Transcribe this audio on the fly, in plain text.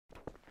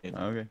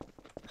Okay.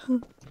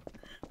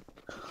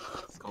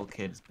 Skull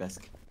Kid is best.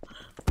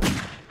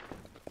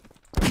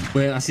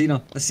 Wait, I seen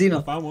her. I seen I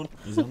her. found one.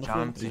 He's on the John,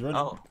 front. He's running.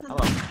 oh, hello.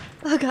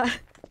 Oh god.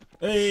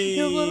 Hey!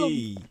 You little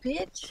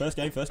bitch. First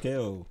game, first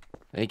kill.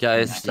 Hey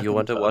guys, do you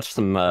want to watch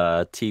some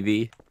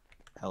TV?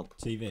 Help.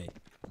 TV.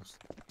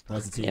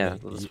 Where's the TV? Yeah,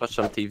 let's watch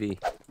some TV.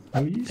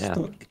 How are you Yeah.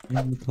 stuck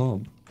in the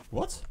tub?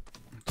 What?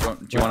 Do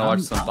you want to watch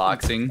some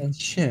boxing? Oh,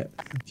 shit.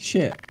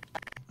 Shit.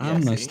 Yeah,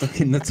 I'm not see?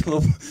 stuck in the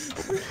tub.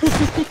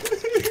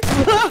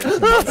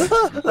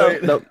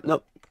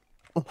 No.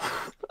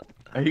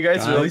 Are you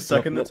guys really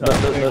stuck in the tub?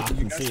 I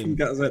can see him.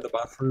 Get us out the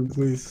bathroom,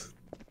 please.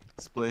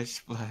 Splish,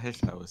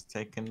 splash, I was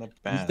taking a You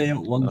bath. stay at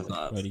one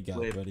side. Where'd he go?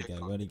 Split Where'd he go?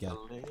 Where'd he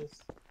go?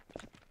 pickles.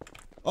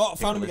 Oh,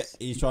 found him again. Pickles.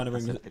 He's trying to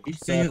ring the You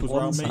stay at circles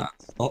one around me. side.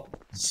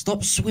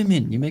 Stop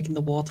swimming. You're making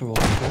the water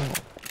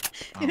overflow.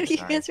 Oh, You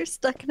sorry. guys are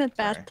stuck in a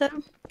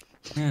bathtub?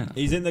 Yeah.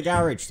 He's in the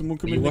garage. Someone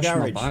come Are you in the washing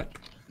my garage. back?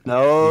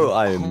 No,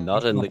 I am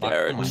not in the Oh my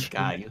garage.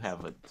 god, you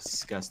have a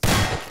disgusting.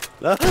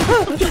 You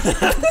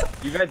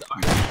guys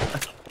are.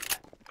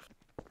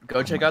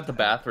 Go check out the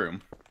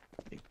bathroom.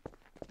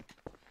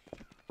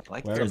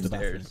 Like Where is the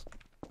Upstairs.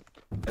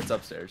 It's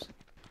upstairs.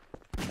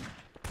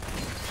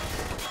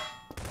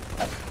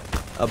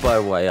 Oh, by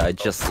the way, I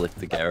just licked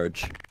the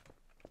garage.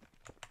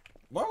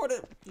 Why would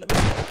it?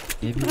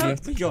 Maybe we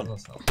have to John. kill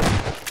ourselves.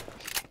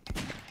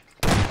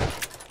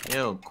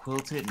 Yo,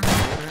 quilted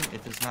northern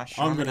if it's not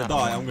I'm Sherman, gonna I don't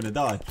die. know. I'm gonna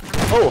die.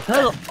 Oh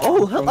hell!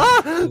 Oh hell!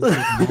 Ah! Run!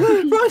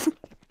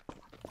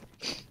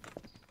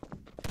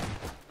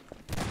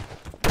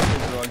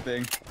 That's the wrong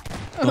thing.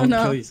 Oh Don't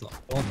no. kill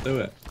yourself. Don't do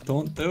it.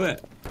 Don't do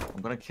it.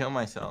 I'm gonna kill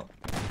myself.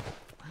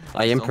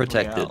 I am Don't put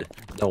me protected.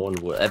 out. No one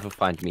will ever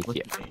find me Look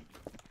here. at me.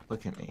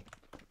 Look at me.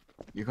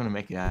 You're gonna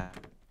make it out.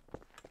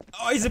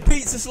 Oh, he's a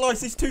pizza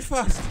slice. He's too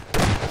fast.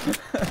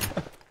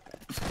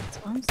 That's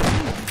what I'm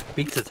saying.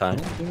 Pizza time.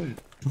 Don't do it.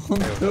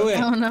 Don't do it.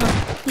 Oh no.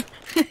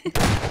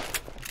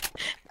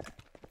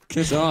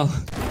 Kiss off.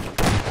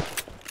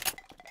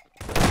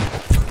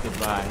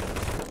 Goodbye.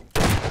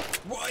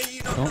 Why are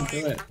you not Don't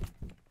dying? do it.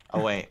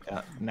 Oh wait,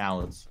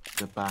 now it's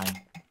goodbye.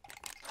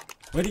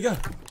 Where'd he go?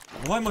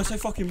 Why am I so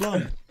fucking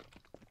blind?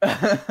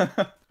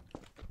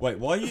 Wait,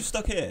 why are you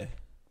stuck here?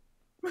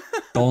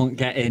 Don't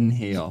get in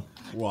here.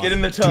 Why? Get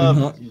in the Do tub.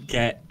 not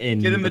get in.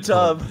 Get in the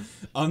tub.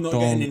 I'm not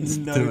Don't getting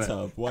in no do it.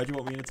 tub. Why do you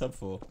want me in a tub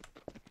for?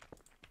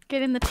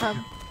 Get in the tub.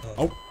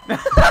 Oh,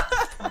 What's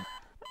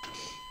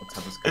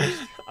up, this guy?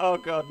 Oh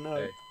god, no.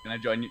 Hey, can I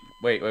join you?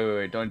 Wait.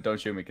 Don't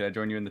shoot me. Can I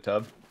join you in the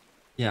tub?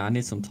 Yeah, I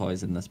need some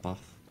toys in this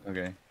bath.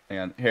 Okay. Hang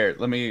on. Here,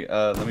 let me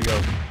go.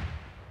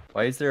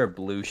 Why is there a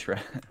blue Shrek?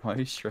 Why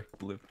is Shrek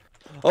blue?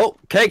 Oh,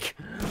 cake!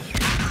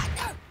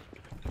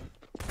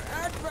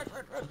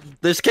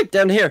 There's cake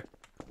down here.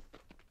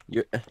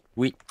 You're,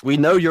 we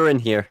know you're in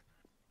here.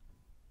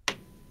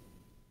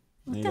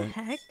 What There the you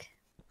go. heck?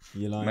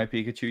 you lying? My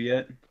Pikachu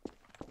yet?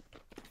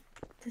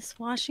 This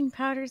washing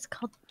powder is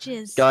called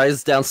jizz.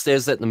 Guys,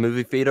 downstairs at the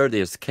movie theater,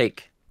 there's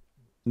cake.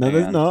 No, Hang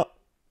there's on. not.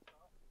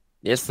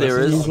 Yes,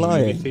 there He's is.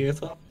 lying.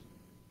 Theater.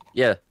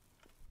 Yeah.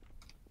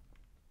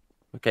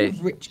 Okay.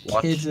 Rich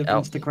watch kids of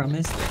out. Instagram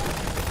is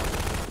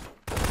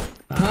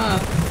Ah!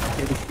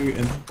 Get the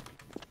shooting.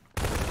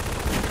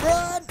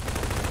 Run!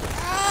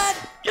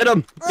 Get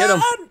him! Get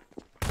him!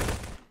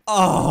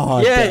 Oh,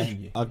 Yay!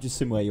 dang. I've just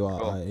seen where you are.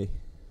 Cool. Aye.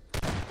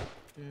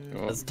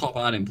 It's top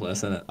hiding place,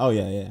 isn't it? Oh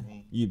yeah, yeah.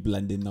 You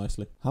blend in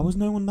nicely. How has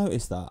no one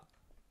noticed that?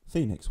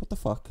 Phoenix, what the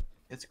fuck?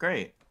 It's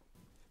great.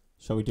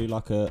 Shall we do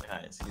like a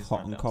Guys, he's hot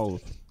not and downstairs.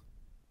 cold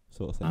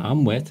sort of thing?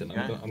 I'm waiting.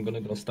 Yeah. I'm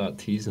gonna go start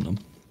teasing them.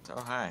 So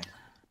hi.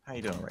 How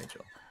you doing,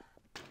 Rachel?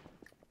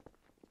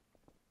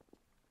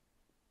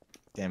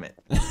 Damn it.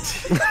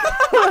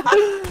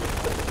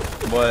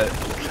 What?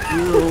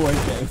 You're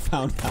always getting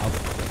found out.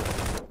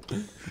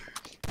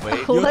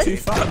 Wait. You're What? too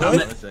fat, Hold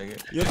boy. on a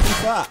second. You're too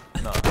fat.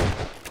 No.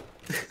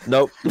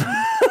 Nope.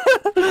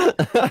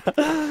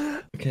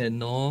 Okay,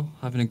 no,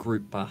 having a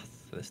group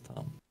bath this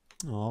time.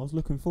 Oh, I was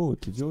looking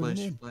forward to joining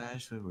Splish in.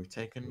 splash, we were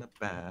taking a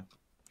bath.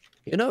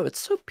 You know, it's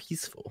so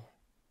peaceful.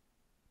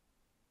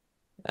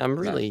 I'm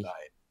really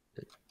Outside.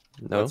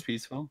 no. What's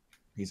peaceful?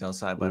 He's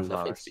outside by Nothing's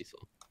flowers.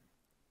 peaceful.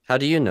 How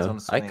do you on know?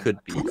 the I swing.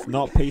 could be. It's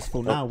not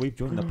peaceful now. We've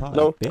joined the party,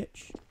 No.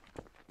 bitch.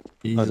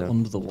 He's Oh, no.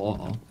 under the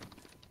water.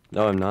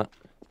 No, I'm not.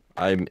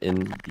 I'm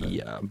in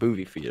the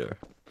movie theater.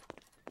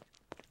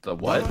 The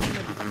what? Change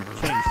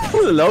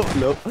that.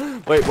 No.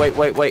 Wait.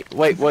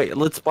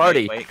 Let's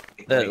party.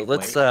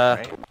 Let's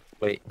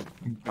wait.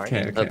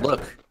 Okay, okay.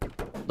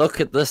 Look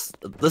at this.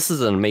 This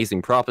is an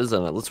amazing prop,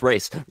 isn't it? Let's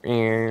race.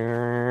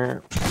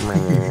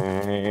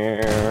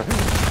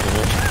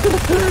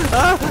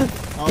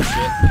 Oh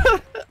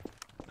shit.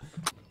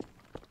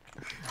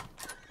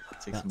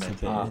 Take some That's a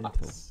bit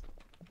box.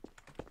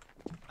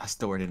 I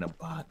stored it in a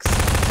box.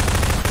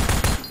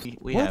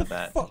 We Where have the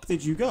that. fuck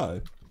did you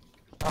go?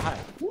 Oh, hi.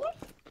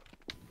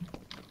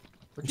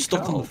 I'm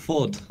stuck on the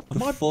FUD. The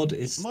FUD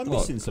is Am I stuck.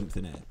 missing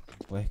something here?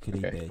 Where could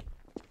he Okay. be?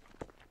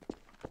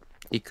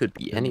 He could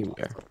be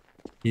anywhere.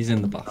 He's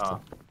in the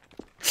bathtub.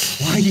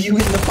 Why are you in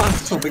the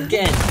bathtub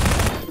again?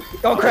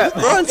 Oh crap!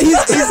 Run!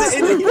 He's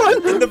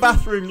in the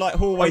bathroom, like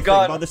hallway I'm thing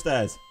gone. by the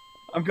stairs.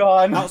 I'm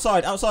gone.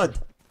 Outside.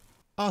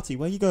 Artie,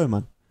 where you going,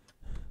 man?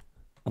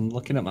 I'm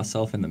looking at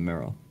myself in the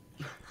mirror.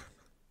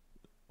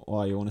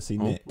 Why, you want to see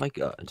Oh Nick? my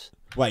god.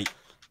 Wait.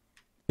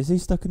 Is he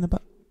stuck in the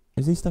bath?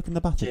 Is he stuck in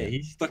the bath Yeah, again?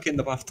 he's stuck in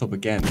the bathtub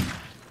again.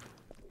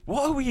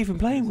 What are we even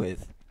playing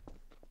with?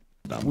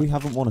 We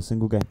haven't won a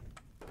single game.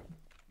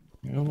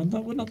 You know,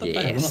 we're not the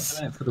best. We're not Yes.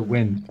 playing for the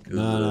win.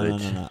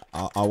 No.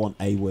 I want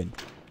a win.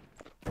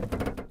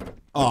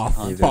 Oh,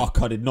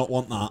 fuck. I did not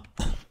want that.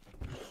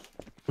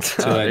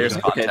 There's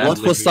Okay, content. look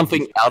for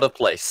something out of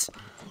place.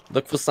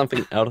 Look for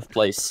something out of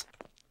place.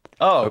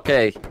 Oh,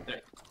 Okay.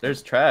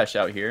 There's trash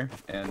out here,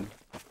 and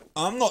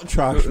I'm not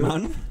trash,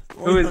 man.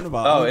 What are who you is? on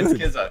about? Oh, I'm it's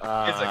good. Kizza.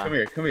 Kizza, come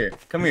here, come here,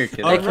 come here,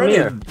 Kizza. Hey, come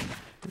here.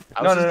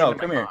 No,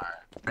 come here.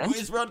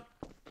 Boys, run.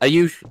 Are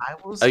you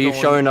Was Are you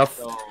going showing to off-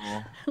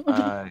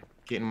 go,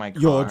 get in my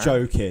car. You're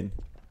joking.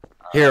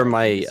 here in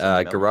my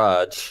no.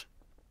 garage?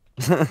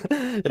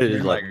 It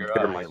is my like garage.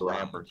 here in my My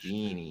garage.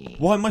 Lamborghini.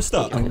 Why am I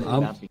stuck?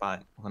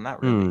 Well,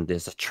 not really.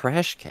 There's a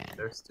trash can.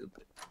 They're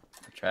stupid.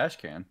 Trash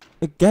can.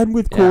 Again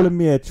with Yeah. calling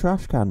me a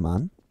trash can,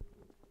 man.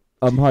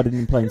 I'm hiding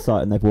in plain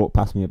sight and they've walked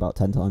past me about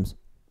 10 times.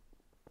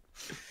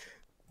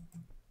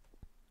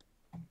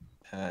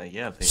 Yeah,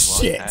 they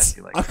walk Shit! past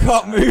you like I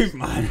can't move,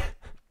 man.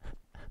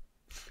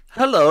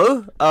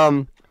 Hello.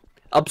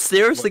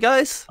 Upstairs, the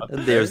guys.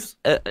 There's.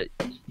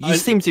 You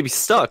seem to be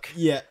stuck.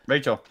 Yeah,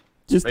 Rachel,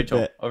 just Rachel,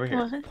 a bit. over here.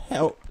 What?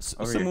 Help.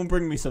 Over Someone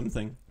bring me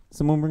something.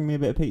 Someone bring me a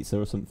bit of pizza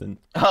or something.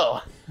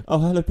 Oh, Oh,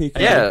 hello, Pika.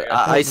 Yeah,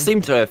 I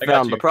seem to have I got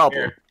found you. the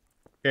problem.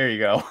 Here you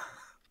go.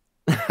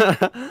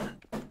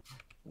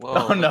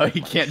 Whoa, Oh no,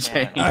 he can't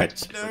change.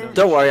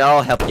 Don't worry,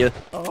 I'll help you.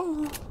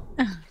 Oh.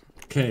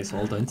 Okay, it's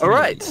all done. All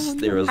right,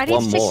 there is How do you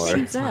one stick more.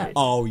 things up?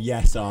 Oh,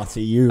 yes,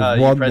 Artie, you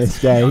You won press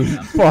this game.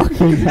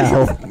 Fucking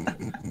hell.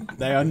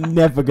 They are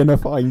never going to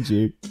find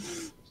you.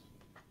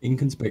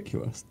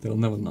 Inconspicuous. They'll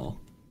never know.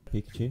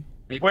 Pikachu?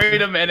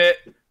 Wait a minute.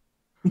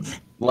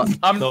 What?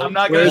 I'm not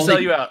Where gonna is sell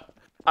he? you out.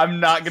 I'm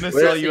not gonna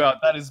Where sell is you he? out.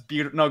 That is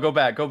beautiful. No, go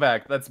back. Go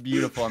back. That's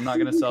beautiful. I'm not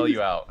gonna sell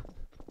you out.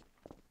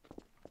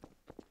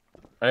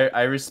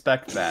 I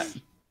respect that.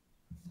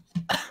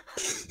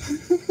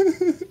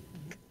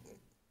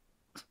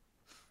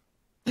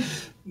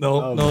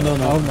 No, Oh, no, no,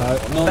 no, oh, no,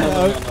 no, no,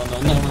 no,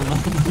 no, no, no, no.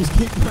 Just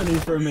keep running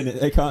for a minute.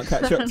 They can't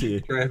catch up to you.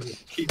 Strafing.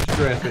 Keep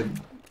strafing.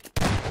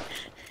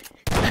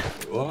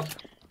 What?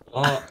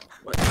 Oh,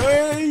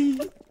 Hey!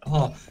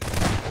 oh.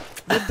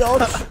 The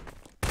dodge!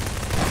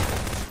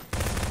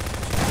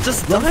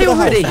 Just Run for die the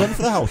already. house! Run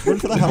for the house! Run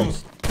for the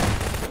house!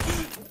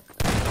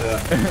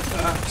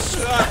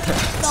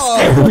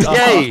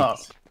 Yay! Oh,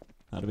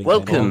 That'd be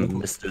Welcome,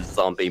 good. Mr.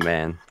 Zombie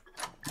Man.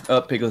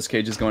 Piglet's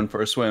Cage is going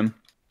for a swim.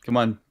 Come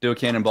on, do a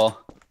cannonball.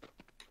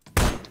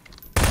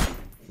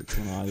 Which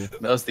one are you?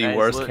 That was the Guys,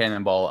 worst look.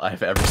 cannonball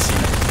I've ever seen.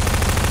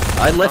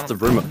 I left the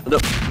room.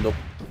 Nope. Nope.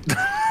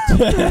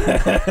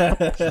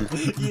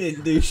 You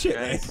didn't do shit.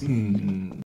 Guys, Hmm.